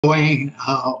Boy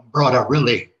brought a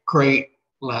really great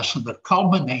lesson that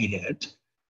culminated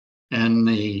in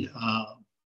the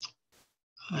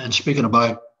and speaking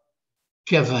about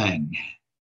giving,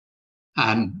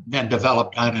 and then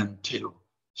developed that into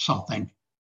something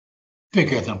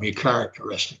bigger than we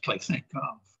characteristically think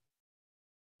of.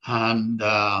 And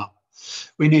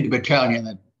we need to be telling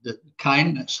you that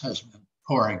kindness has been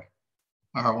pouring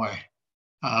our way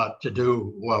to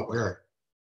do what we're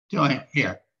doing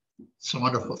here. It's a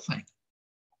wonderful thing.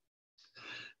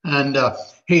 And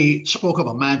he spoke of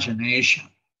imagination,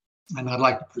 and I'd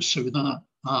like to pursue that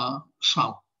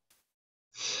some.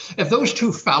 If those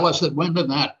two fellas that went to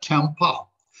that temple,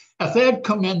 if they had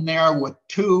come in there with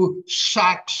 2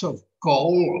 sacks of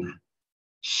gold,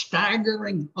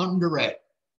 staggering under it,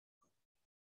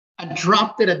 and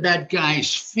dropped it at that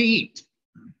guy's feet,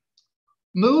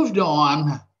 moved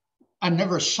on, and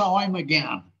never saw him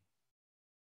again,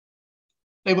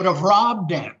 they would have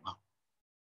robbed him.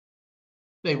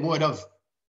 They would have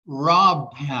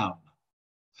robbed him.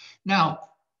 Now,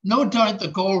 no doubt the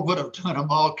gold would have done him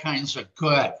all kinds of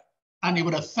good, and he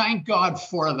would have thanked God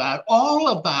for that. All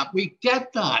of that, we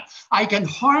get that. I can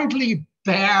hardly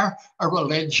bear a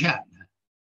religion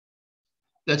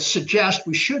that suggests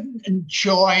we shouldn't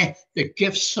enjoy the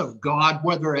gifts of God,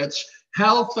 whether it's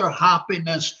health or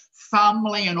happiness,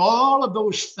 family, and all of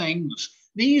those things.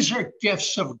 These are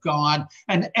gifts of God,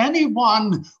 and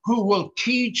anyone who will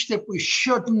teach that we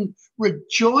shouldn't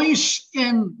rejoice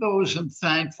in those in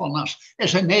thankfulness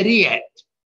is an idiot.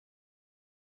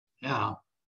 Yeah.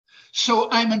 So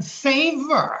I'm in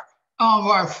favor of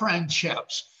our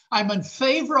friendships. I'm in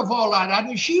favor of all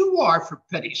that, as you are, for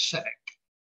pity's sake.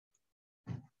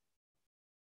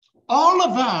 All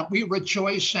of that we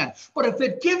rejoice in. But if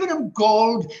they'd given him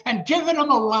gold and given him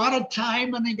a lot of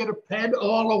time and they could have paid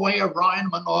all the way around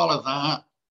him and all of that,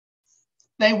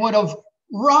 they would have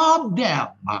robbed him.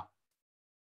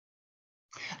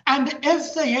 And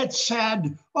if they had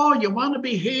said, oh, you want to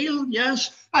be healed?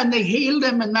 Yes. And they healed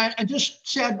him and just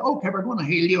said, okay, we're going to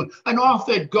heal you. And off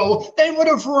they'd go. They would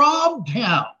have robbed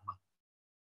him.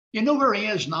 You know where he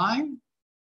is now?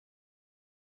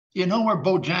 You know where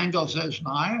Bojangles is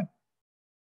now?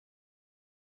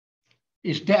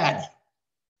 He's dead.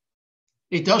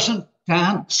 He doesn't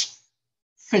dance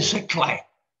physically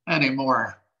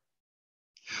anymore.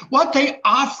 What they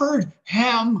offered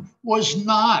him was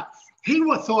not. He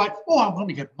would have thought, oh, I'm going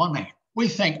to get money. We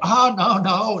think,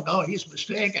 oh, no, he's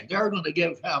mistaken. They're going to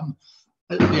give him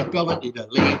the ability to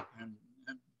leap and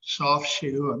soft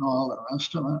shoe and all the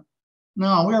rest of it.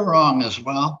 No, we're wrong as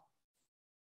well.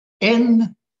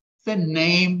 In the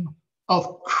name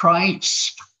of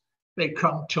Christ, they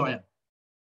come to him.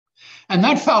 And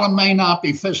that fellow may not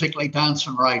be physically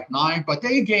dancing right now, but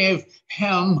they gave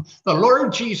him the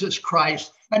Lord Jesus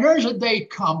Christ. And there's a day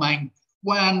coming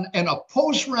when in a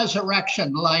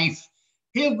post-resurrection life,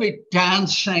 he'll be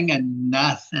dancing and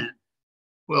nothing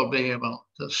will be able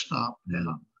to stop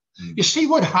him. You see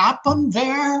what happened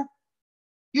there?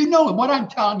 You know what I'm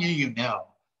telling you, you know.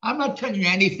 I'm not telling you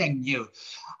anything new.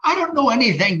 I don't know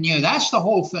anything new. That's the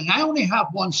whole thing. I only have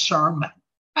one sermon.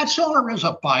 That's all there is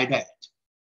about it.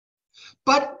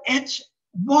 But it's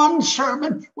one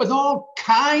sermon with all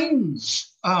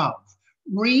kinds of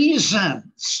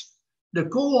reasons to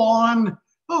go on.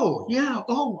 Oh, yeah.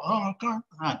 Oh,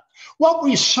 God. What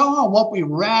we saw, what we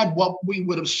read, what we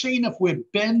would have seen if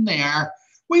we'd been there,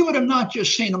 we would have not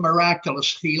just seen a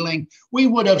miraculous healing. We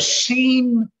would have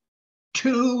seen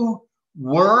 2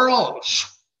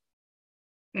 worlds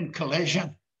in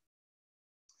collision.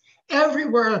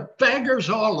 Everywhere, beggars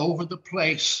all over the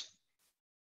place.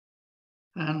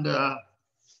 And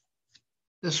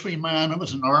this wee man, it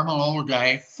was a normal old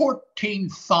day,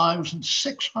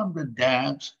 14,600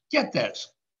 dads. Get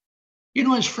this. You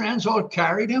know, his friends all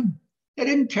carried him. They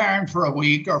didn't carry him for a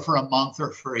week or for a month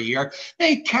or for a year.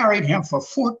 They carried him for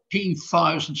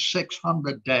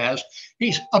 14,600 days.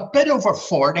 He's a bit over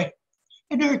 40.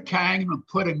 And they're carrying him and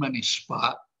putting him in his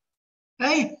spot.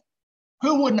 Hey,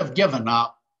 who wouldn't have given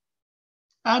up?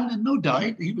 And no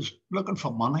doubt he was looking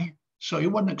for money. So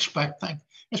you wouldn't expect things.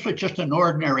 This was just an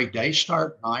ordinary day,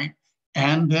 start night,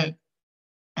 end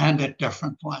it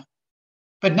differently.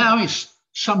 But now he's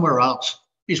somewhere else.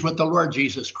 He's with the Lord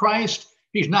Jesus Christ.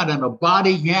 He's not in a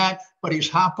body yet, but he's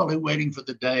happily waiting for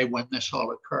the day when this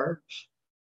all occurs.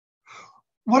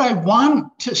 What I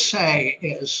want to say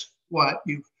is what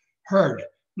you've heard,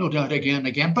 no doubt, again and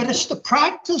again, but it's the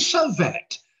practice of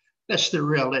it that's the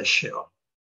real issue.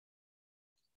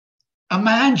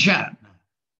 Imagine.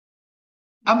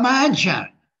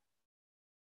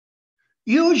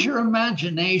 Use your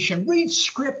imagination. Read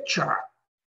scripture.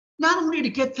 Not only to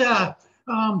get the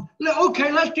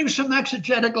Okay, let's do some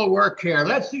exegetical work here.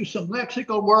 Let's do some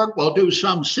lexical work. We'll do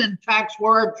some syntax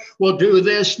work. We'll do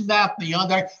this and that and the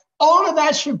other. All of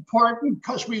that's important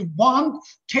because we want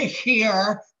to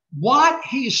hear what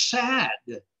he said.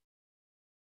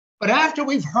 But after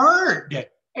we've heard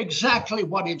exactly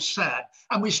what he said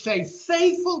and we stay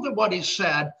faithful to what he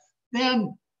said,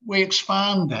 then we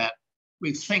expand it.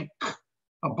 We think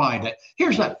about it.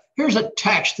 Here's a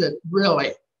text that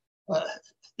really,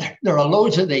 there are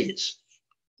loads of these.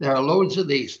 There are loads of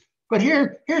these. But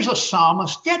here's a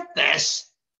psalmist. Get this.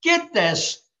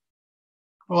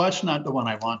 Oh, that's not the one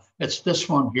I want. It's this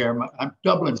one here. I'm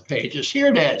doubling pages. Here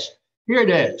it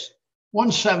is.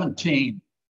 117.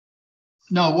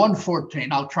 No,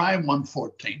 114. I'll try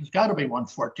 114. It's got to be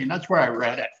 114. That's where I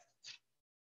read it.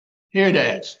 Here it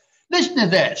is. Listen to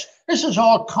this. This is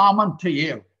all common to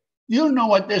you. You know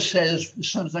what this is as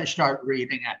soon as I start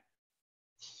reading it.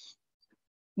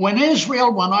 When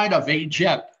Israel went out of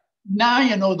Egypt, now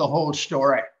you know the whole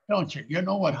story, don't you? You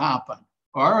know what happened.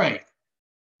 All right.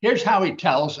 Here's how he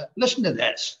tells it. Listen to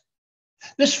this.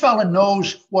 This fella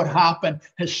knows what happened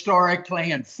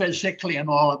historically and physically and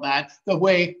all of that, the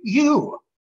way you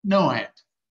know it.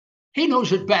 He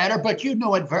knows it better, but you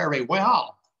know it very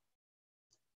well.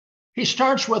 He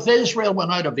starts with Israel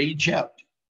went out of Egypt.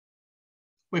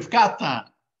 We've got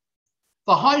that.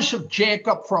 The house of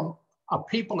Jacob from a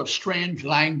people of strange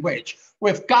language.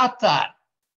 We've got that.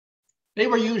 They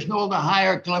were using all the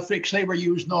hieroglyphics. They were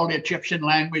using all the Egyptian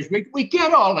language. We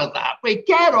get all of that. We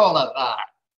get all of that.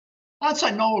 That's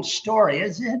an old story,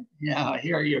 isn't it? Yeah,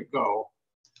 here you go.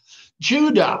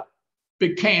 Judah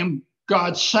became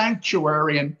God's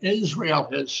sanctuary and Israel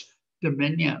his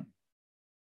dominion.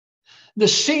 The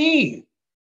sea,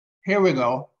 here we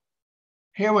go.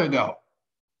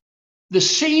 The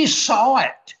sea saw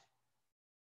it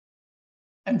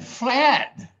and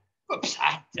fled. Oops,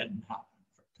 that didn't happen,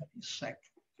 for pity's sake.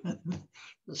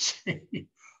 The sea.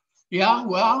 Yeah,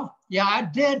 well, yeah, I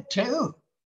did too.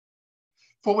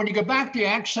 For when you go back to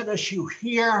Exodus, you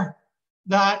hear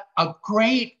that a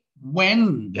great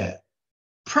wind,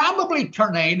 probably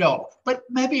tornado, but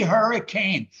maybe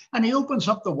hurricane, and he opens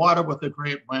up the water with a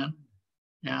great wind.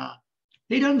 Yeah,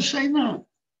 he doesn't say that.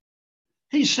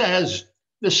 He says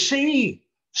the sea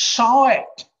saw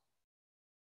it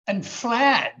and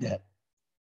fled.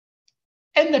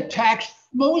 In the text,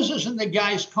 Moses and the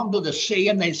guys come to the sea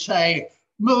and they say,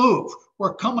 move,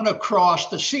 we're coming across.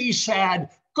 The sea said,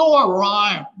 go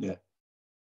around.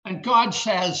 And God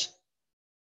says,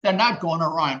 they're not going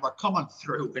around, we're coming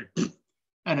through.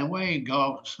 And away he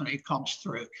goes and he comes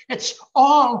through. It's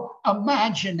all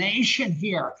imagination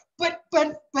here. But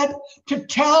to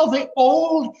tell the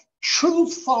old,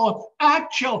 truthful,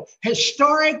 actual,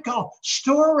 historical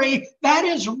story, that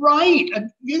is right.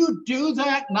 And you do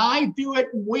that and I do it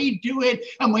and we do it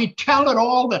and we tell it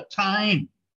all the time.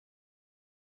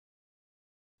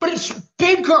 But it's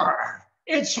bigger.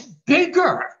 It's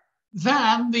bigger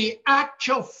than the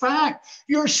actual fact.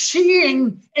 You're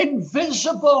seeing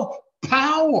invisible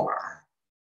power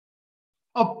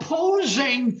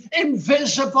opposing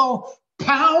invisible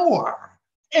power.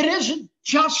 It isn't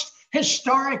just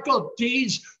historical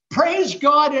deeds. Praise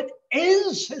God, it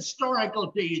is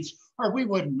historical deeds, or we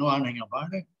wouldn't know anything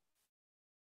about it.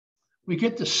 We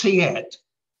get to see it.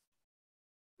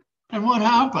 And what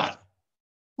happened?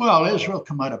 Well, Israel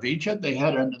come out of Egypt. They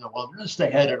headed into the wilderness.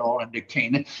 They headed all into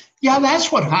Canaan. Yeah,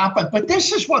 that's what happened. But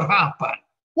this is what happened.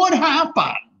 What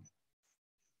happened?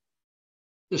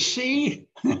 The sea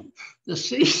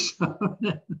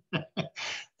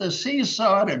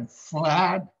saw it and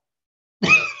fled.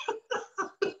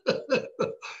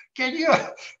 Can you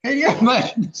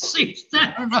imagine the sea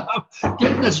standing up,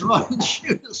 getting his one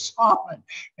shoe of salmon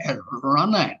and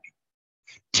running?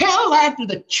 Tell that to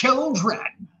the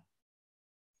children.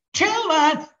 Tell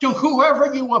that to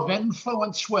whoever you have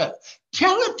influence with.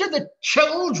 Tell it to the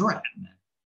children.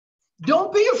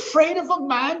 Don't be afraid of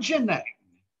imagining.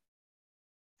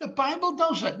 The Bible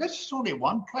does it. This is only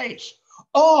one place.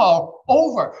 All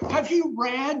over. Have you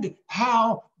read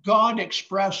how God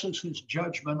expresses his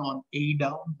judgment on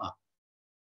Edom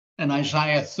in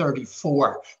Isaiah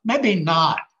 34? Maybe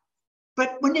not.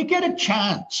 But when you get a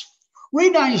chance,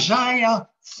 read Isaiah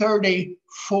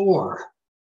 34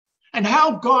 and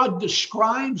how God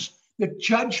describes the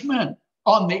judgment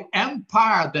on the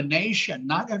empire, the nation,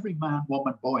 not every man,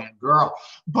 woman, boy, and girl,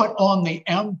 but on the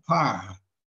empire,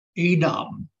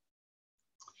 Edom.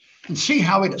 And see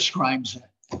how he describes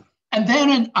it. And then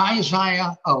in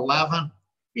Isaiah 11,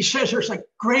 he says there's a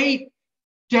great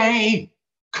day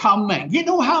coming. You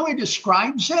know how he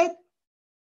describes it?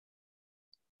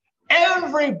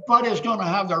 Everybody's going to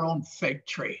have their own fig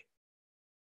tree.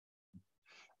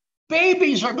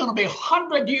 Babies are going to be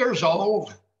 100 years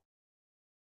old.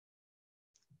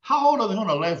 How old are they going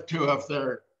to live to if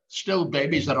they're still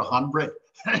babies at 100?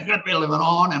 They're going to be living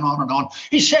on and on and on.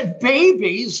 He said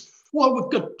babies will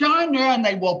go down there and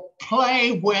they will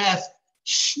play with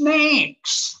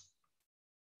snakes.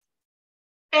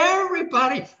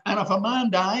 Everybody. And if a man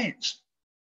dies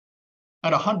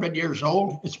at 100 years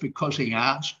old, it's because he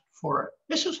asked for it.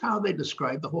 This is how they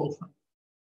describe the whole thing.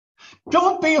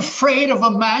 Don't be afraid of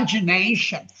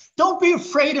imagination. Don't be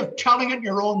afraid of telling it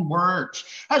your own words.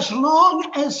 As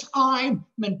long as I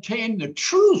maintain the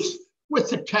truth with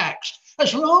the text,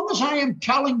 as long as I am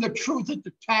telling the truth that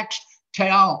the text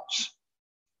tells,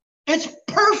 it's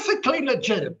perfectly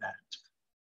legitimate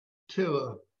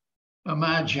to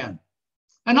imagine.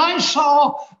 And I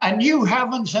saw a new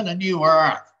heavens and a new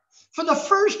earth. For the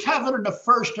first heaven and the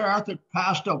first earth had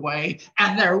passed away,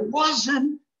 and there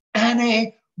wasn't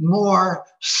any more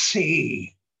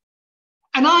sea.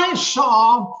 And I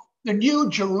saw the new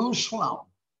Jerusalem,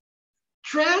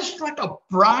 dressed like a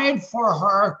bride for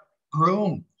her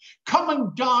groom,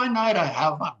 coming down out of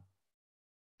heaven.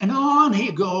 And on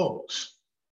he goes.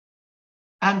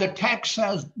 And the text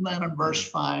says then in verse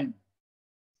 5,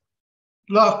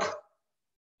 look,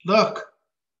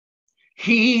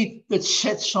 he that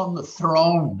sits on the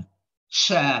throne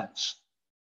says,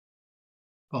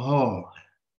 behold,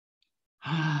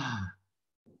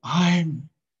 I'm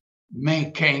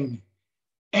making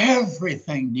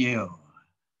everything new.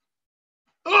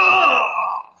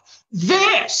 Oh,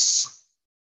 this.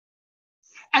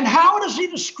 And how does he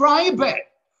describe it?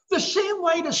 The same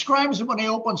way he describes it when he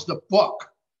opens the book.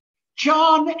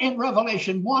 John in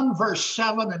Revelation 1 verse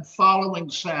 7 and following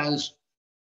says,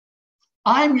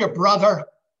 I'm your brother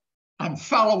and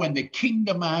fellow in the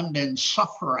kingdom and in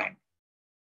suffering.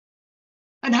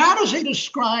 And how does he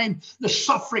describe the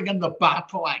suffering and the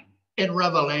battling in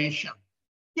Revelation?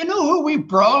 You know who we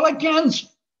brawl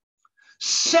against?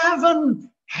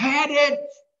 7-headed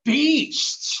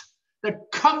beasts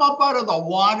that come up out of the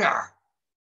water.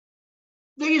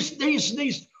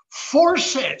 These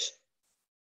forces,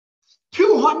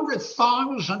 200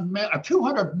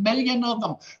 million of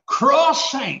them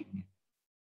crossing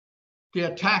to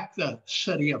attack the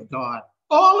city of God.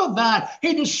 All of that,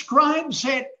 he describes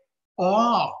it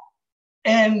all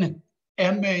in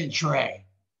imagery.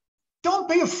 Don't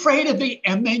be afraid of the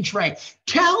imagery.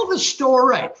 Tell the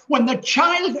story. When the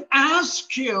child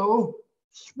asks you,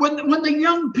 when the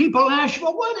young people ask you,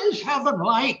 well, what is heaven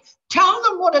like? Tell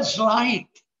them what it's like.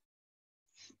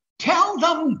 Tell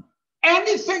them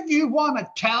anything you want to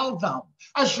tell them,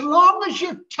 as long as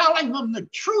you're telling them the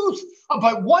truth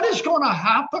about what is going to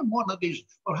happen one of these.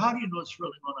 Well, how do you know it's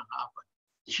really going to happen?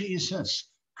 Jesus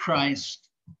Christ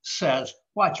says,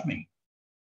 watch me.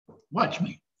 Watch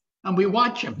me. And we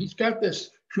watch him. He's got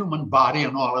this human body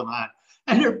and all of that.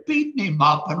 And they're beating him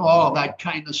up and all of that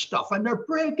kind of stuff. And they're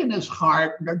breaking his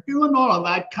heart. And they're doing all of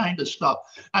that kind of stuff.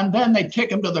 And then they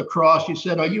take him to the cross. He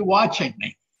said, are you watching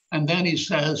me? And then he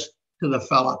says to the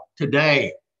fella,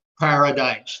 today,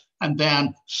 paradise. And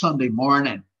then Sunday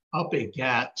morning, up he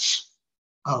gets,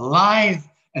 alive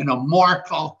and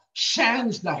immortal,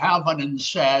 sends to heaven and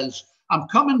says, I'm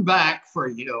coming back for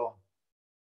you.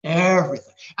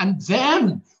 Everything. And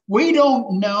then we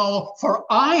don't know, for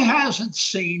eye hasn't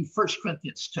seen, 1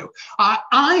 Corinthians 2,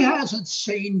 eye hasn't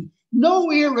seen,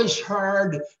 no ear has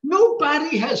heard,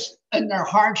 nobody has in their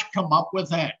hearts come up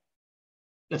with it.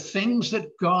 The things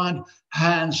that God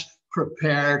has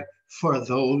prepared for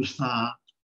those that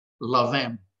love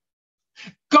him.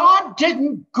 God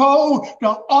didn't go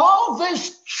to all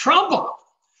this trouble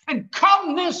and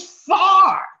come this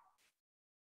far.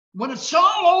 When it's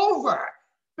all over,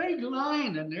 big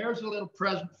line, and there's a little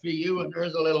present for you, and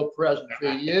there's a little present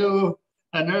for you,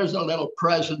 and there's a little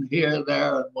present here,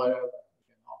 there, and whatever.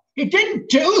 He didn't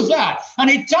do that, and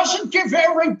he doesn't give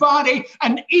everybody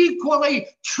an equally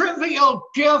trivial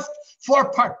gift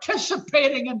for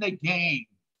participating in the game.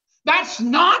 That's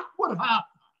not what happens.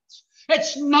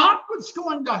 It's not what's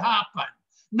going to happen.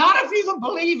 Not if you can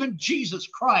believe in Jesus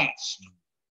Christ.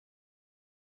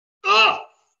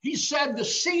 He said the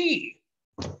sea,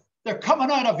 they're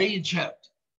coming out of Egypt.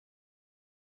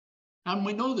 And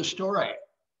we know the story.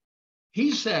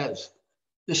 He says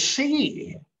the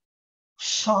sea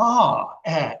saw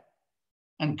it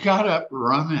and got up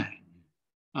running.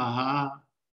 The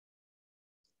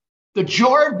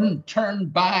Jordan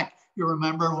turned back. You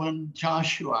remember when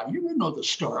Joshua, you know the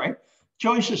story.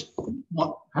 Joyce says,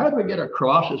 well, how do we get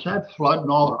across? Is that flood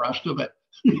and all the rest of it?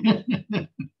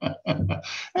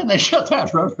 And they shut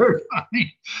that river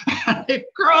down. And they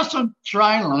cross on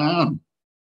dry land.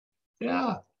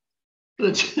 Yeah.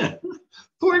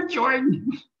 Poor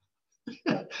Jordan.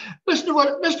 Listen to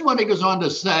what he goes on to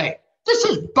say. This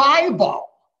is Bible.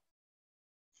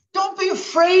 Don't be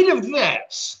afraid of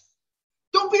this.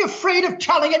 Don't be afraid of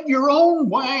telling it your own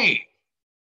way.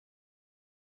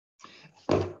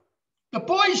 The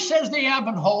boy says they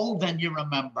haven't hold, and you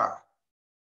remember.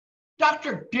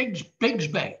 Dr.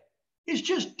 Bigsby, he's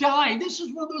just died. This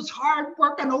is one of those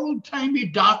hard-working, old-timey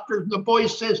doctors. The boy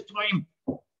says to him,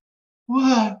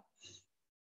 what?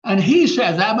 And he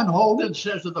says, Evan Holden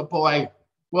says to the boy,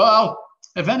 well,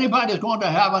 if anybody's going to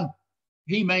heaven,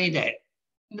 he made it.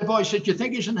 And the boy said, you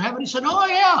think he's in heaven? He said, oh,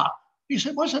 yeah. He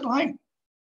said, what's it like?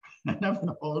 And Evan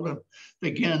Holden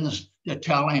begins to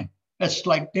tell him, it's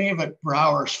like David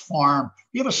Brower's farm.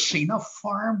 You ever seen a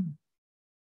farm?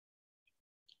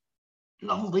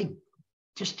 Lovely,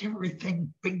 just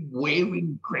everything, big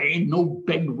waving grain, no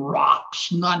big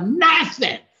rocks,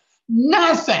 nothing.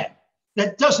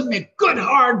 That doesn't make good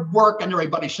hard work. And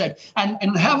everybody said, and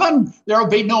in heaven, there'll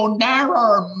be no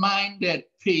narrow-minded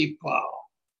people.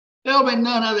 There'll be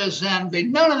none of this envy,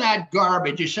 none of that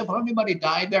garbage. He said, well, anybody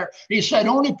died there? He said,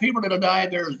 only people that have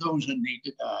died there is those that need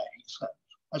to die. He said,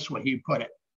 that's what he put it.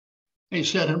 He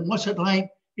said, and what's it like?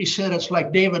 He said, it's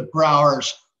like David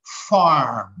Brower's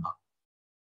farm.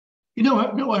 You know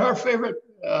what her favorite,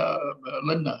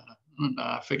 Linda,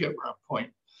 I forget where I'm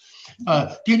pointing.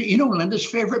 You know Linda's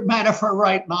favorite metaphor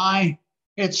right now?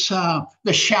 It's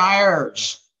the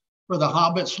shires where the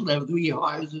hobbits live, the wee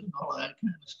houses and all that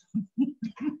kind of stuff.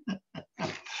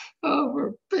 Oh,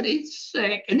 for pity's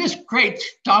sake. And this great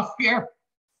stuff here,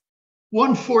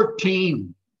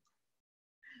 114.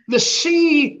 The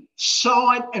sea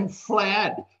saw it and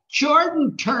fled.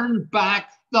 Jordan turned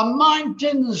back. The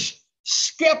mountains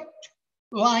skipped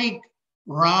like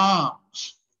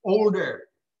rams, older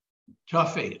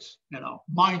toughies,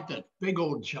 mounted, big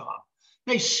old job.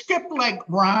 They skipped like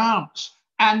rams,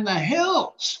 and the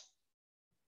hills,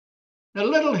 the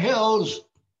little hills,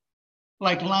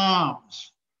 like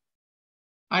lambs.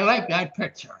 I like that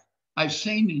picture. I've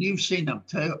seen, and you've seen them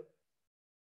too.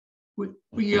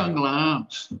 We young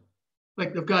lambs,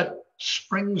 like they've got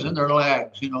springs in their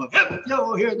legs, here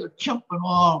they're jumping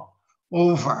all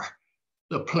over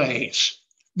the place.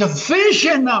 The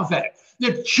vision of it,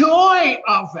 the joy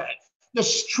of it, the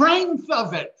strength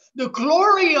of it, the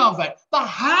glory of it, the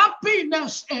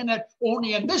happiness in it.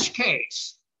 Only in this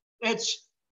case, it's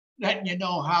letting you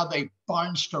know how they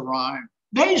bounced around.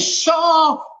 They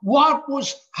saw what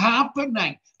was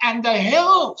happening, and the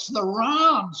hills, the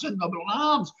rams and the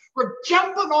lambs were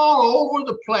jumping all over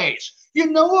the place. You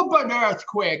know about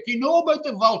earthquake, you know about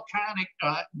the volcanic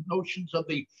notions of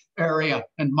the area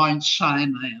and Mount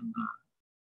Sinai and that.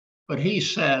 But he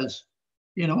says,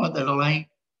 you know what, they're like,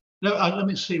 let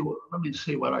me see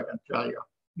what I can tell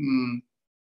you.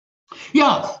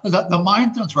 Yeah, the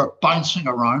mountains were bouncing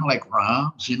around like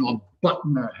rams,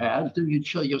 butting their heads.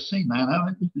 You've seen that,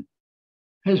 haven't you?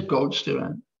 His goats do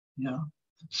it,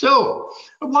 So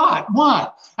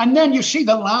what? And then you see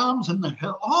the lambs and the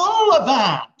hill, all of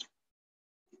that.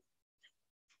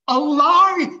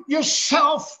 Allow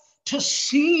yourself to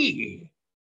see.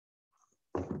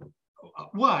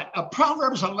 What?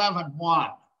 Proverbs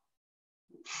 11:1.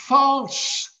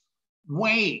 False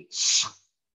weights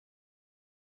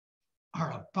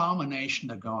are abomination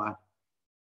to God.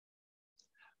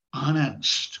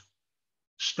 Honest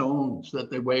stones that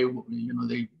they weigh,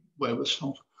 they weigh with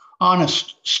stones.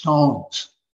 Honest stones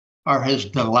are his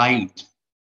delight.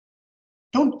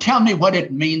 Don't tell me what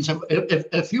it means.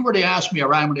 If you were to ask me,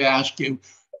 or I were to ask you,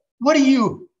 when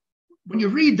you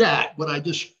read that, what I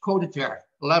just quoted there,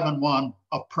 11:1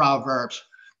 of Proverbs,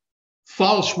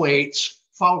 false weights,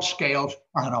 false scales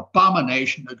are an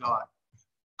abomination to God.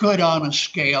 Good, honest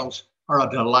scales are a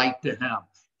delight to him.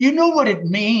 You know what it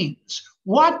means.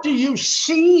 What do you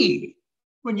see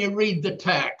when you read the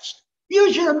text?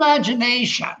 Use your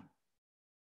imagination.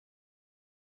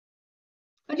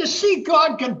 And you see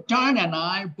God get down an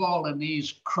eyeball in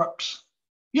these crooks.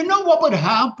 You know what would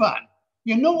happen?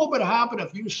 You know what would happen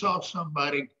if you saw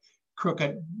somebody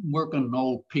crooked, working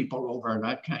old people over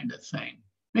that kind of thing?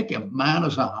 Make you mad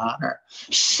as a hatter.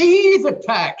 See the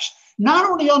text. Not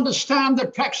only understand the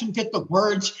text and get the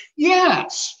words.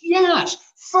 Yes.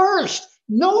 First,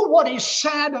 know what he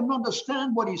said and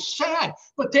understand what he said,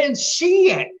 but then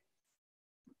see it.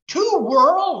 Two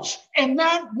worlds in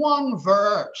that one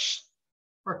verse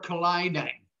are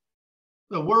colliding.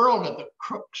 The world of the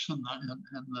crooks and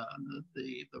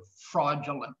the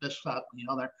fraudulent, this, that, and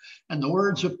the other, and the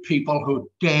words of people who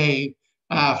day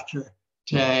after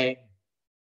day,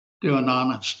 do an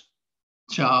honest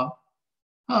job.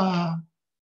 There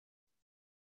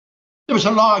was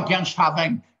a law against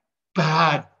having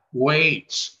bad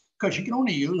weights, because you can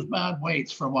only use bad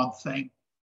weights for one thing,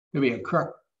 to be a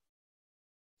crook.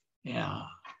 Yeah.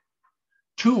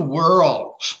 Two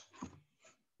worlds.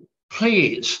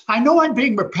 Please, I know I'm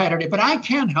being repetitive, but I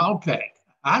can't help it.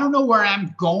 I don't know where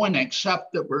I'm going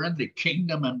except that we're in the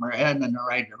kingdom and we're heading in the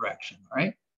right direction,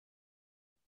 right?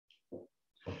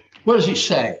 What does he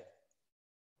say?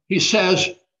 He says,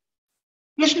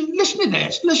 listen to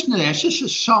this. Listen to this. This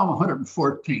is Psalm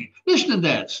 114. Listen to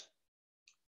this.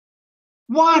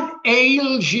 What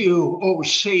ails you, O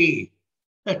sea,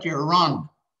 that you run?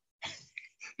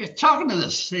 He's talking to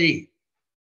the sea.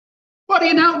 What, are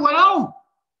you not well?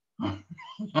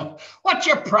 What's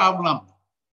your problem?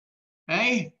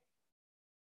 Hey?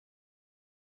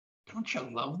 Don't you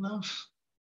love this?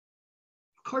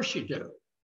 Of course you do.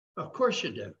 Of course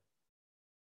you do.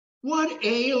 What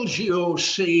ails you, O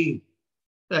sea,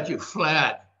 that you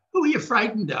fled? Who are you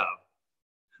frightened of?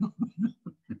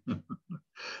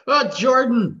 Oh,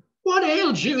 Jordan, what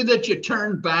ails you that you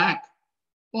turned back?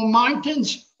 Oh,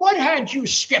 mountains, what had you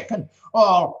skipping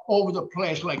all over the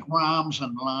place like rams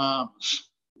and lambs?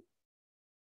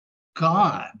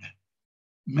 God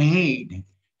made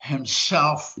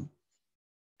himself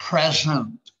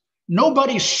present.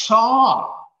 Nobody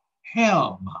saw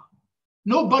him.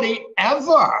 Nobody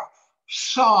ever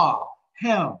saw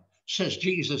him, says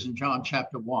Jesus in John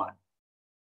chapter 1.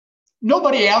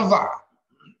 Nobody ever,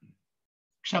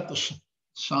 except the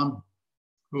Son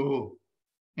who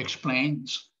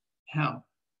explains him.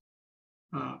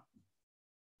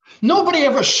 Nobody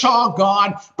ever saw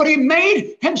God, but he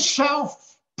made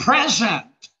himself present.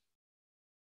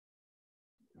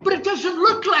 But it doesn't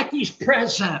look like he's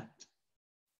present.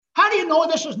 How do you know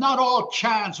this is not all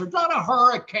chance? There's not a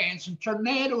hurricanes and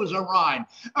tornadoes around,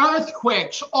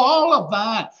 earthquakes, all of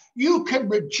that. You can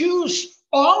reduce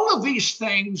all of these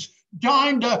things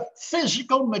down to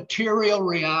physical material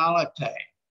reality.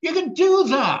 You can do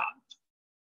that.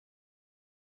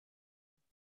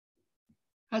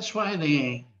 That's why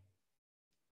the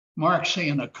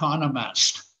Marxian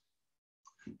economist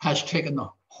has taken the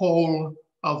whole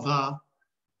of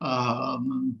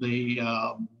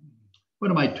what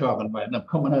am I talking about? I'm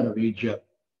coming out of Egypt.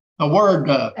 The word,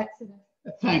 Exodus.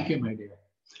 Thank you, my dear.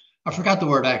 I forgot the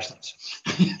word Exodus.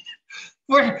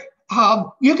 Where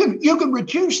you can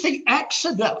reduce the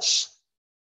Exodus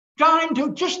down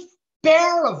to just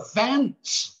bare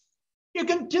events. You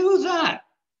can do that.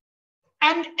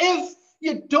 And if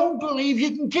you don't believe,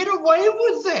 you can get away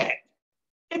with it.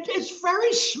 It's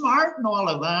very smart and all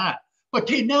of that. But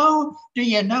do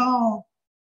you know,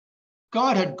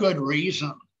 God had good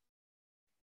reason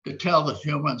to tell the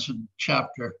humans in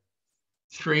chapter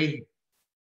 3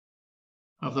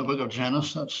 of the book of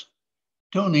Genesis,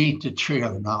 don't eat the tree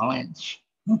of knowledge.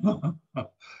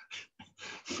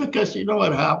 Because you know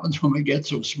what happens when we get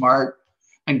so smart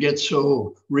and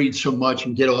read so much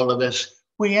and get all of this?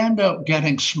 We end up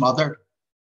getting smothered,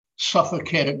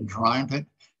 suffocated, and drowned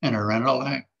in our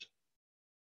intellect.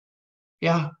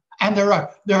 Yeah. And there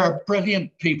are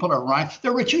brilliant people around.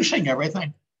 They're reducing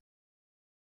everything.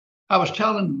 I was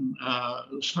telling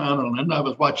Stan and Linda, I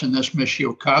was watching this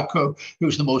Michio Kaku,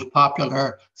 who's the most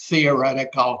popular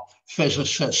theoretical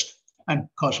physicist and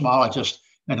cosmologist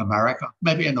in America,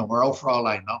 maybe in the world for all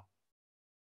I know.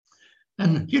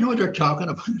 And you know what they're talking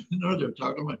about?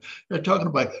 They're talking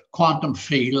about quantum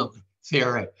field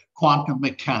theory, quantum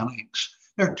mechanics.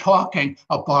 They're talking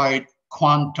about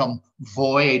quantum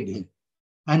void.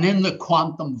 And in the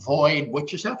quantum void,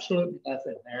 which is absolutely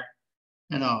nothing there,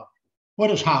 what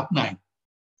is happening?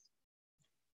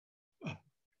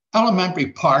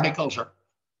 Elementary particles are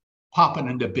popping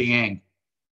into being.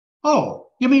 Oh,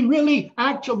 you mean really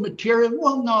actual material?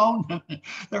 Well, no,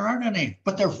 there aren't any,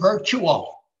 but they're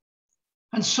virtual.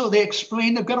 And so they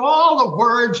explain, they've got all the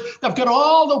words, they've got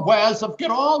all the words, they've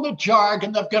got all the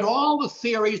jargon, they've got all the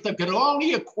theories, they've got all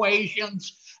the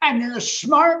equations, and they're as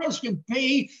smart as can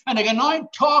be, and they can now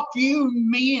talk to you,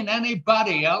 me, and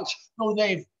anybody else. No,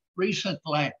 they've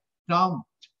recently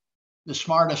dumped the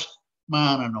smartest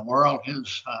man in the world,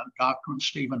 his doctrine,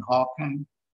 Stephen Hawking.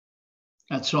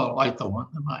 That's all right, the one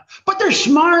of mine. But they're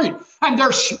smart, and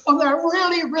they're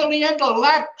really, really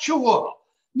intellectual.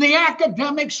 The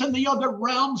academics in the other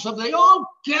realms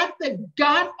they've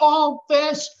got all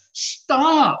this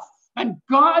stuff. And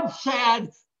God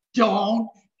said, don't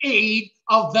eat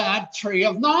of that tree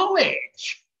of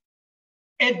knowledge.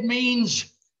 It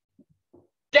means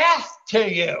death to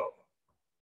you.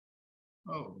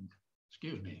 Oh,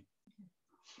 excuse me.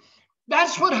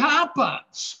 That's what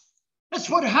happens. That's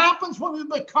what happens when we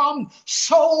become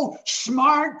so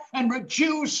smart and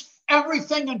reduce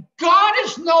everything, and God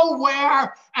is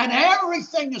nowhere and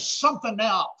everything is something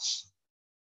else.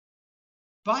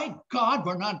 By God,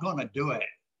 we're not going to do it.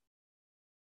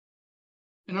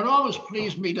 And it always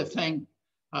pleased me to think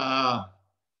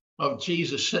of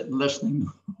Jesus sitting listening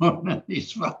to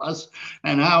these fellas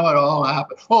and how it all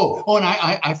happened. And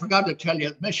I forgot to tell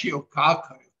you, Michio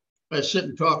Kaku was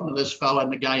sitting talking to this fella,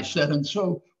 and the guy said, and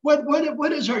so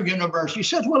what is our universe? He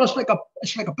said, well, it's like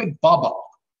a big bubble.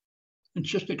 It's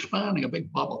just expanding, a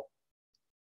big bubble.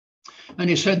 And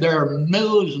he said there are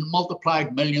millions and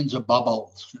multiplied millions of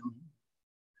bubbles.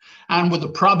 And with the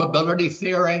probability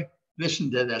theory, listen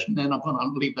to this, and then I'm going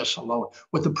to leave this alone.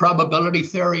 With the probability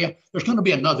theory, there's going to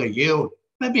be another you,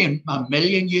 maybe a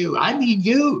million you. I mean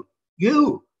you.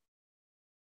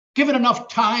 Give it enough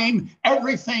time,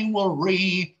 everything will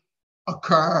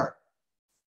reoccur.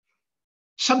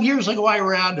 Some years ago, I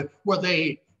read where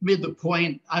they made the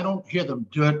point, I don't hear them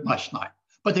do it much now,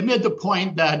 but they made the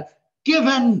point that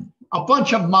given a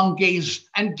bunch of monkeys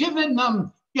and given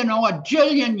them, a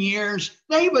jillion years,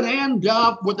 they would end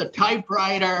up with a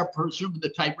typewriter, presumably the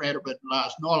typewriter would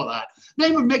last and all of that.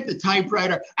 They would make the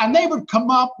typewriter and they would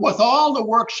come up with all the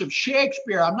works of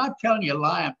Shakespeare. I'm not telling you a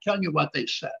lie, I'm telling you what they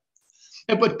said.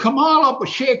 It would come all up with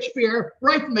Shakespeare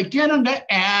right from beginning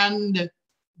to end,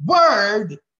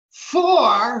 word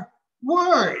for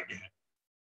word.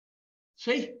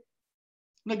 See?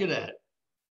 Look at that.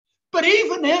 But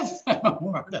even if that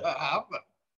were to happen,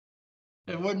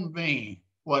 it wouldn't be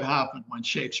what happened when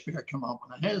Shakespeare came up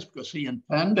with his, because he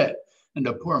intended, and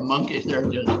the poor monkeys, they're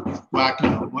just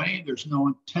whacking away. There's no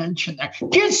intention there.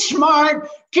 Get smart,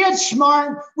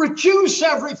 reduce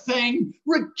everything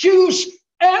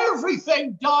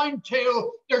down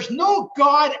to there's no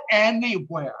God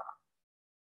anywhere.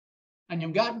 And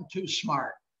you've gotten too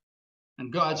smart.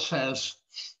 And God says,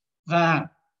 that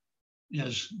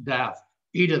is death.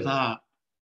 Eat of that,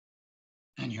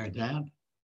 and you're dead.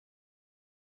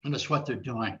 And that's what they're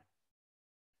doing.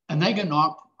 And they can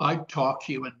out-talk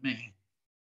you and me.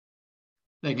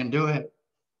 They can do it.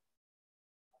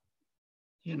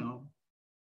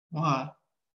 What?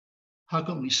 How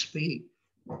can we speak?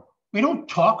 We don't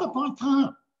talk about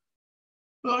that.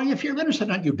 Well, if you're interested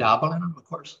in it, you dabble in it, of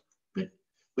course. But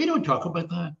we don't talk about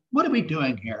that. What are we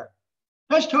doing here?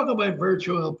 Let's talk about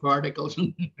virtual particles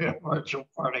and virtual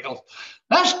particles.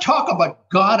 Let's talk about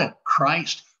God and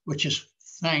Christ, which is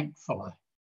thankfully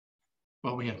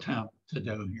what we attempt to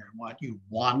do here, and what you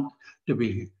want to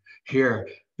be here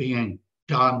being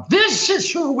done. This is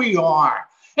who we are.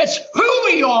 It's who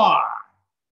we are.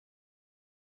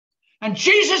 And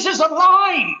Jesus is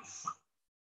alive.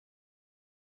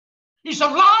 He's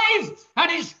alive and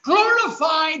he's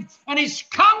glorified and he's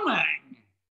coming.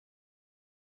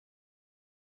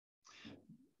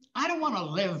 I don't want to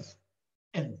live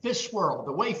in this world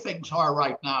the way things are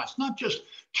right now. It's not just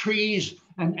trees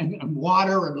and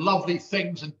water and lovely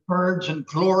things and birds and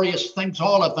glorious things,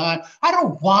 all of that. I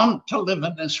don't want to live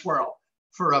in this world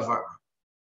forever.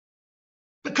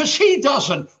 Because he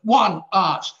doesn't want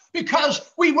us.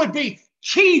 Because we would be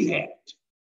cheated.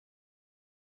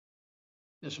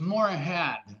 There's more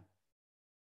ahead.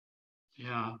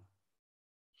 Yeah.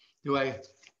 Do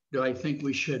I think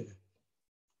we should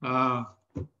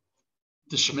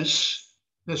dismiss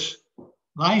this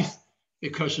life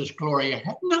because there's glory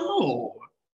ahead? No.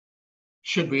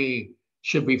 Should we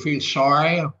feel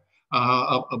sorry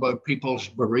about people's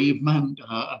bereavement,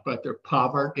 about their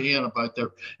poverty, and about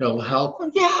their ill health?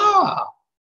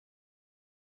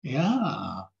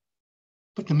 Yeah.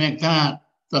 But to make that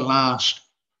the last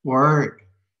word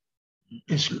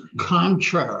is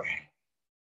contrary,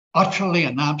 utterly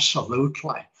and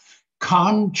absolutely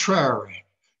contrary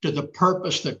to the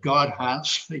purpose that God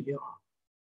has for you.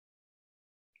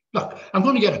 Look, I'm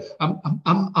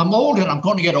old and I'm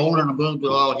going to get older, and I'm going to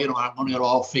go, I'm going to get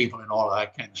all feeble and all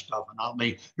that kind of stuff, and I'll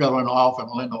be drilling off, and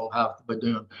Linda will have to be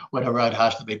doing whatever it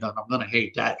has to be done. I'm going to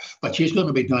hate that, but she's going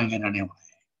to be doing it anyway.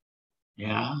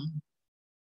 Yeah.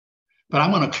 But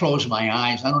I'm going to close my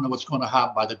eyes. I don't know what's going to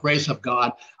happen. By the grace of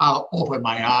God, I'll open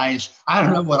my eyes. I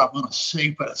don't know what I'm going to see,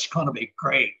 but it's going to be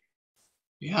great.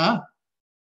 Yeah?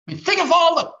 I mean, think of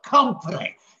all the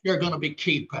company you're going to be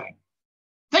keeping.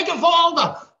 Think of all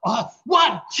the,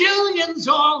 jillions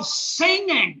all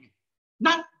singing.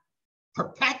 Not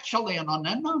perpetually and on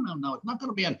that. No. It's not going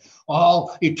to be an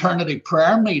all eternity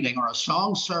prayer meeting or a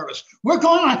song service. We're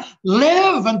going to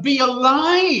live and be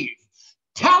alive.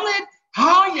 Tell it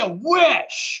how you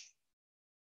wish.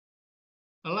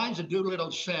 Elijah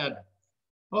Doolittle said,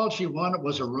 All she wanted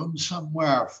was a room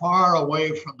somewhere far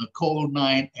away from the cold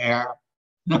night air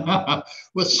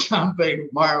with some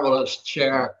big marvelous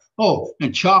chair. Oh,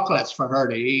 and chocolates for her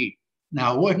to eat.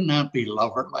 Now, wouldn't that be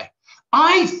lovely?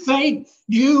 I think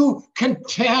you can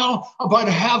tell about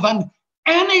heaven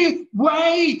any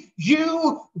way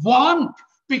you want,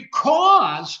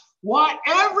 because what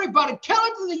everybody, tell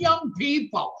it to the young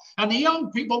people, and the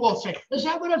young people will say, is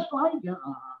that what it's like?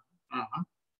 Uh-huh.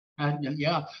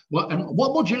 Yeah. Well, and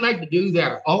what would you like to do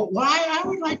there? Oh, why? I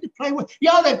would like to play with.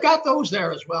 Yeah, they've got those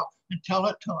there as well. And tell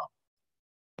it to them.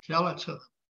 Tell it to them.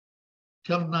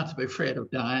 Tell them not to be afraid of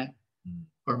dying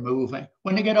or moving.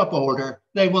 When they get up older,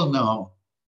 they will know.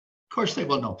 Of course, they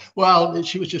will know. Well,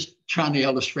 she was just trying to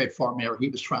illustrate for me, or he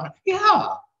was trying.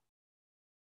 Yeah.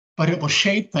 But it will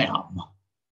shape them.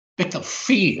 Make them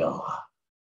feel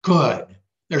good.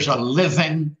 There's a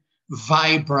living,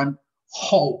 vibrant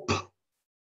hope.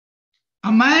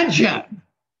 Imagine.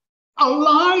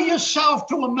 Allow yourself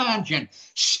to imagine.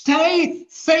 Stay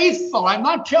faithful. I'm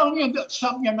not telling you that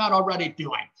something you're not already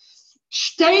doing.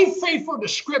 Stay faithful to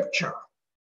Scripture.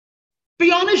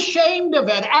 Be unashamed of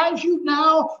it as you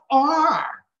now are.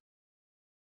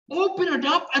 Open it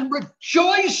up and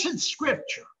rejoice in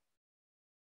Scripture.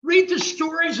 Read the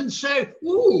stories and say,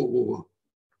 ooh,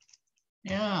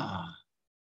 yeah.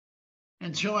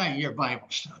 Enjoy your Bible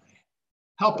study.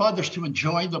 Help others to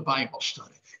enjoy the Bible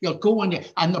study. You'll go in there,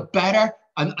 and the better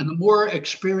and the more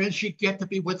experience you get to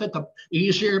be with it, the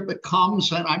easier it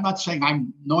becomes. And I'm not saying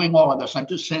I'm knowing all of this. I'm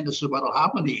just saying this is what will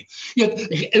happen to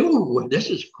you. Ooh, this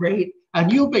is great.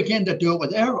 And you'll begin to do it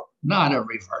with not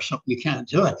every verse. You can't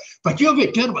do it. But you'll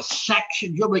be doing it with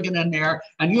sections. You'll begin in there,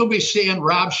 and you'll be seeing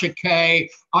Rab Shakeh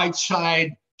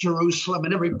outside Jerusalem,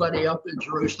 and everybody up in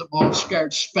Jerusalem all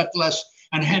scared spitless,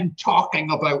 and him talking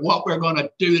about what we're going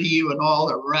to do to you and all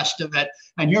the rest of it.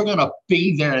 And you're going to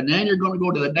be there. And then you're going to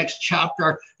go to the next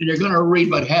chapter, and you're going to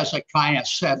read what Hezekiah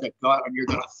said to God, and you're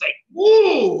going to think,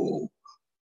 whoa,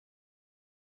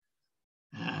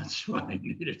 that's what I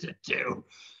needed to do.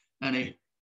 And he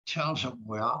tells him,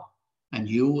 well, and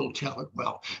you will tell it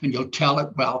well, and you'll tell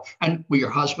it well. And with your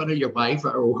husband or your wife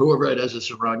or whoever it is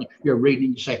that's around you, you're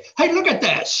reading, you say, hey, look at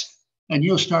this. And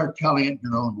you'll start telling it in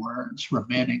your own words,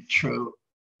 remaining true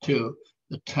to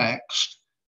the text.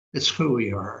 It's who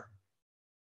we are.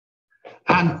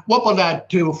 And what will that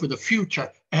do for the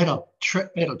future? It'll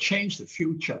change the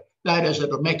future. That is,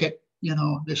 it'll make it,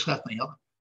 this, that, and the other.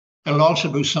 It'll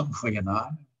also do something for you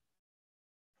now.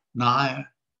 Now.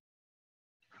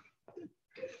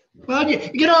 Well, you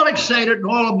get all excited and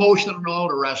all emotional and all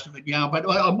the rest of it, yeah, but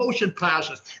emotion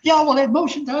passes. Yeah, well,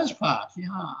 emotion does pass,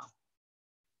 yeah.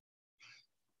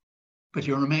 But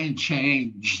you remain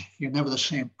changed. You're never the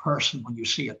same person when you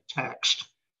see a text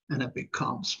and it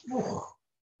becomes, oh,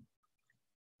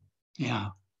 yeah.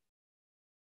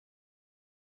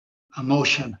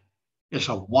 Emotion is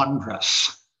a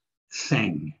wondrous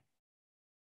thing,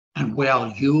 and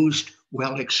well used,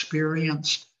 well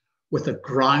experienced, with a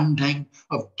grounding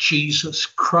of Jesus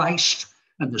Christ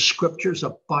and the Scriptures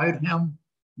about him,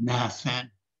 nothing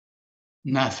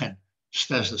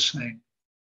stays the same.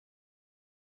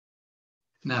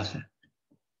 Nothing.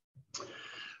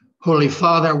 Holy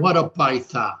Father, what about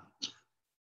that?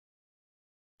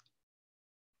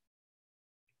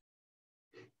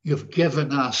 You've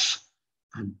given us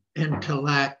an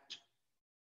intellect,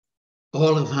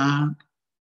 all of that,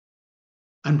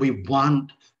 and we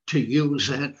want to use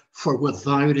it, for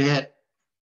without it,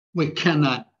 we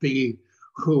cannot be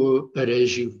who it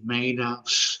is you've made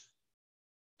us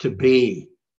to be.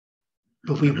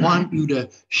 But we want you to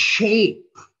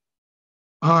shape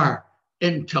our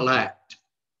intellect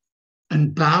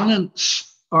and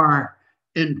balance our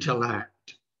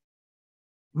intellect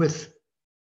with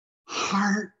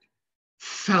heartfelt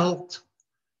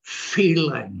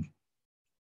feeling,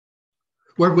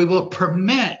 where we will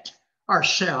permit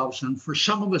ourselves, and for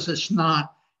some of us it's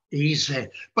not easy,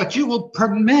 but you will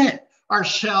permit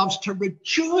ourselves to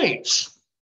rejoice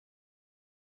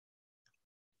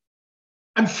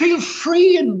and feel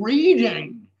free in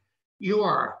reading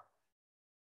your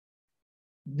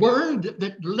word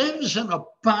that lives and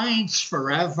abides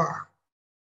forever.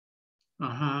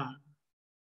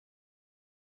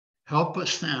 Help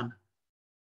us then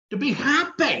to be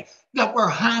happy that we're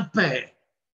happy.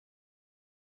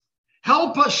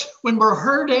 Help us when we're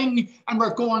hurting and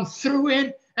we're going through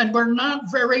it and we're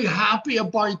not very happy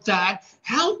about that.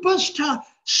 Help us to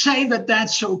say that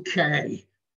that's okay.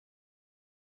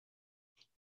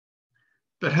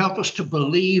 But help us to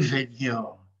believe in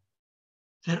you,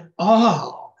 that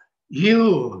all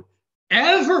you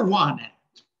ever wanted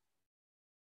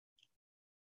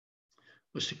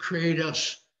was to create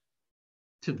us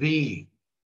to be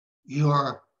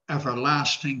your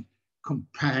everlasting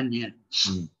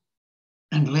companions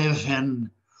and live in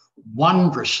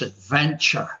wondrous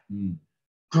adventure,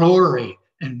 glory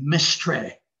and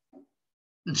mystery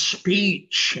and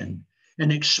speech and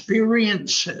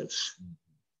experiences.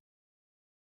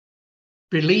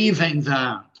 Believing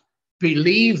that,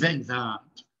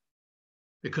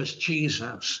 because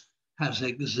Jesus has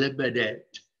exhibited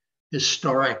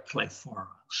historically for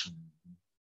us.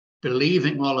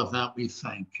 Believing all of that, we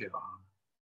thank you.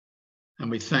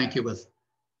 And we thank you with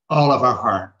all of our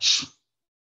hearts.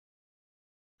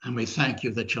 And we thank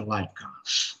you that you like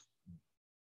us.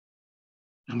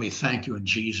 And we thank you in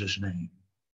Jesus' name.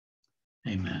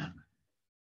 Amen.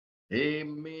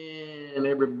 Amen,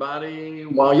 everybody.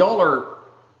 While y'all are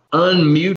unmuted,